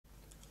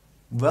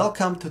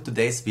Welcome to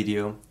today's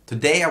video.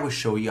 Today I will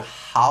show you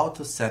how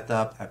to set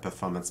up a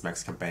Performance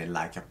Max campaign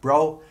like a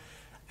pro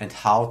and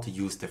how to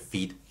use the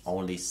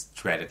feed-only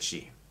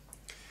strategy.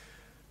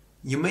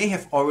 You may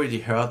have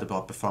already heard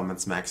about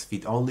Performance Max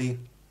feed-only,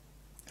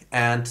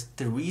 and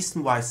the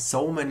reason why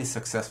so many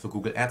successful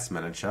Google Ads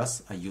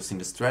managers are using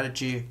the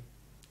strategy,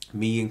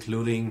 me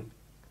including,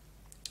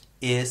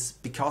 is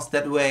because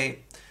that way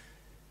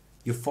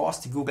you force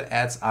the Google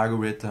Ads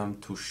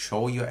algorithm to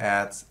show your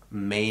ads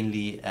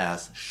mainly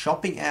as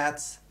shopping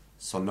ads,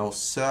 so no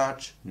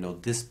search, no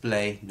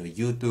display, no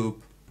YouTube.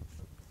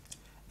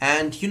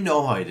 And you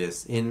know how it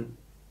is. In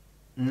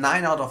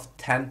 9 out of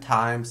 10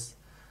 times,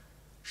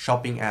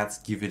 shopping ads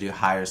give you the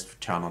highest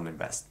return on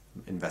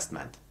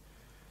investment.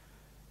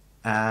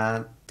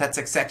 And that's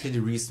exactly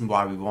the reason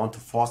why we want to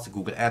force the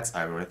Google Ads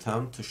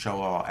algorithm to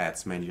show our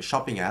ads mainly as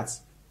shopping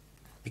ads,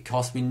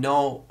 because we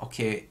know,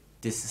 okay,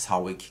 this is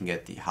how we can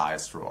get the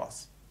highest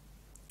ROAS.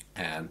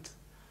 And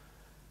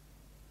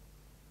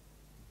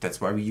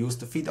that's why we use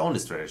the feed-only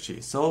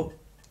strategy. So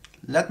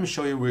let me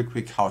show you real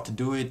quick how to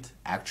do it.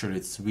 Actually,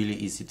 it's really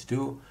easy to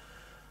do.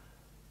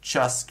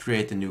 Just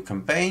create a new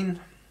campaign.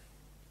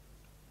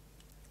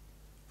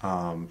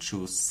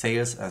 Choose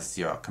sales as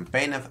your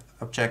campaign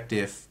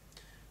objective.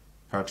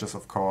 Purchase,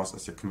 of course,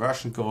 as your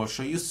conversion goal.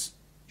 So you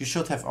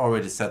should have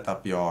already set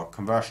up your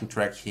conversion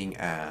tracking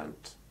and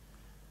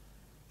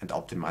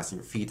optimizing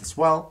your feed as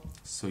well,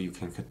 so you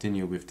can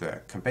continue with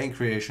the campaign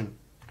creation.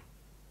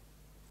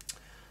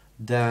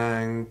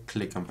 Then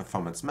click on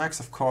Performance Max,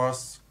 of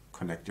course,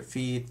 connect your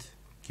feed,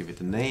 give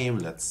it a name,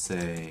 let's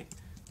say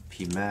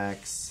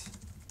PMax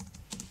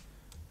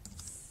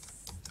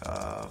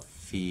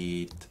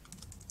feed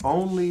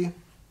only.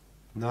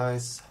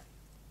 Nice.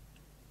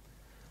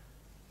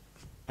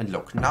 And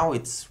look, now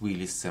it's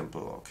really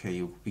simple.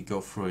 Okay, we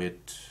go through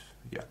it.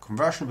 Yeah,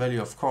 conversion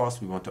value, of course,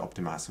 we want to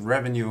optimize on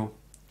revenue.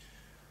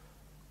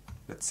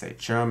 Let's say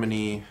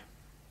German,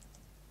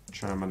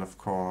 of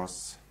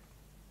course.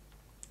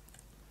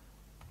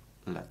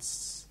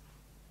 Let's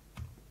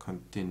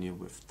continue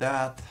with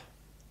that.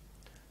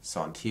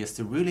 So, and here's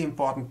the really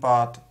important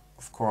part.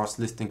 Of course,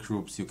 listing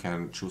groups, you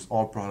can choose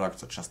all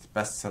products or just the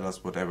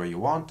bestsellers, whatever you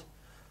want.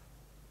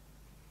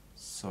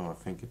 So I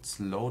think it's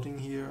loading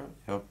here.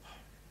 Yep.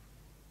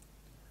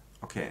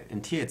 Okay,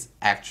 and here it's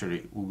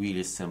actually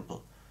really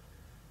simple.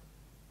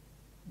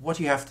 What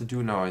you have to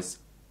do now is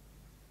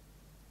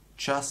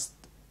just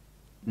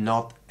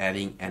not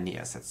adding any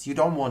assets. You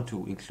don't want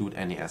to include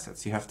any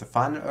assets. You have the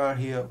final URL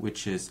here,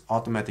 which is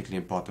automatically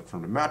imported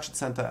from the Merchant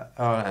Center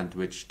URL and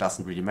which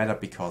doesn't really matter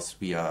because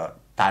we are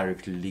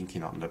directly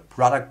linking on the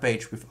product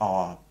page with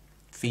our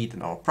feed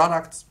and our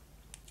products.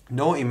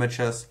 No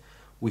images.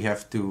 We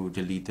have to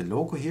delete the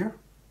logo here,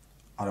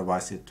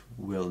 otherwise it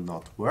will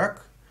not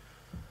work.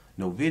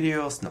 No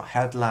videos, no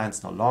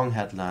headlines, no long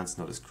headlines,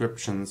 no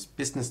descriptions.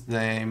 Business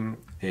name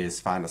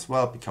is fine as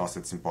well because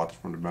it's imported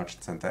from the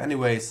Merchant Center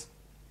anyways.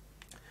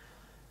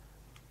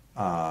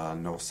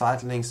 No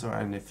site links or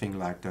anything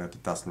like that,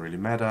 it doesn't really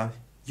matter.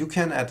 You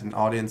can add an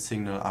audience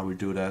signal, I will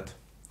do that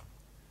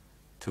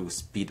to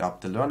speed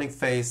up the learning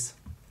phase.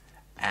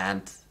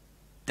 And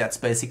that's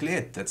basically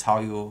it. That's how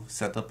you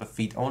set up a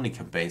feed-only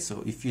campaign.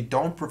 So if you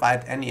don't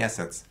provide any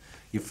assets,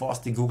 you force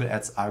the Google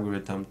Ads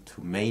algorithm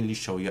to mainly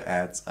show your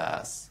ads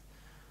as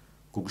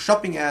Google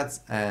Shopping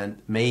ads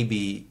and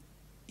maybe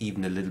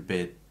even a little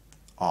bit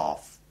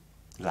of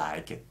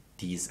like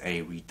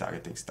DSA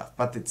retargeting stuff,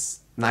 but it's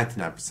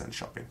 99%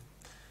 shopping.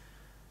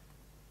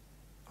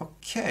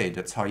 Okay,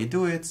 that's how you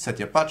do it. Set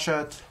your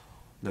budget.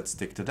 Let's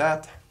stick to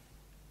that.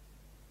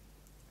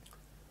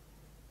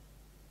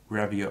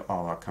 Review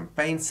our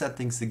campaign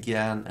settings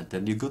again, and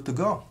then you're good to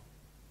go.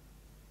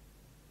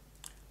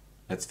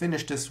 Let's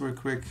finish this real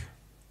quick.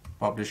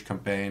 Publish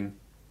campaign.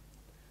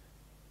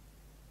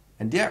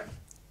 And yeah,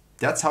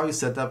 that's how you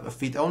set up a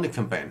feed-only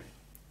campaign.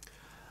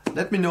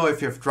 Let me know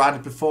if you've tried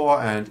it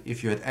before and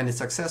if you had any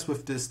success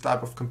with this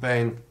type of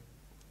campaign.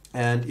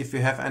 And if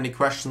you have any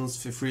questions,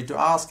 feel free to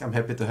ask. I'm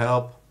happy to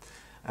help.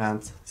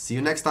 And see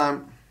you next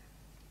time.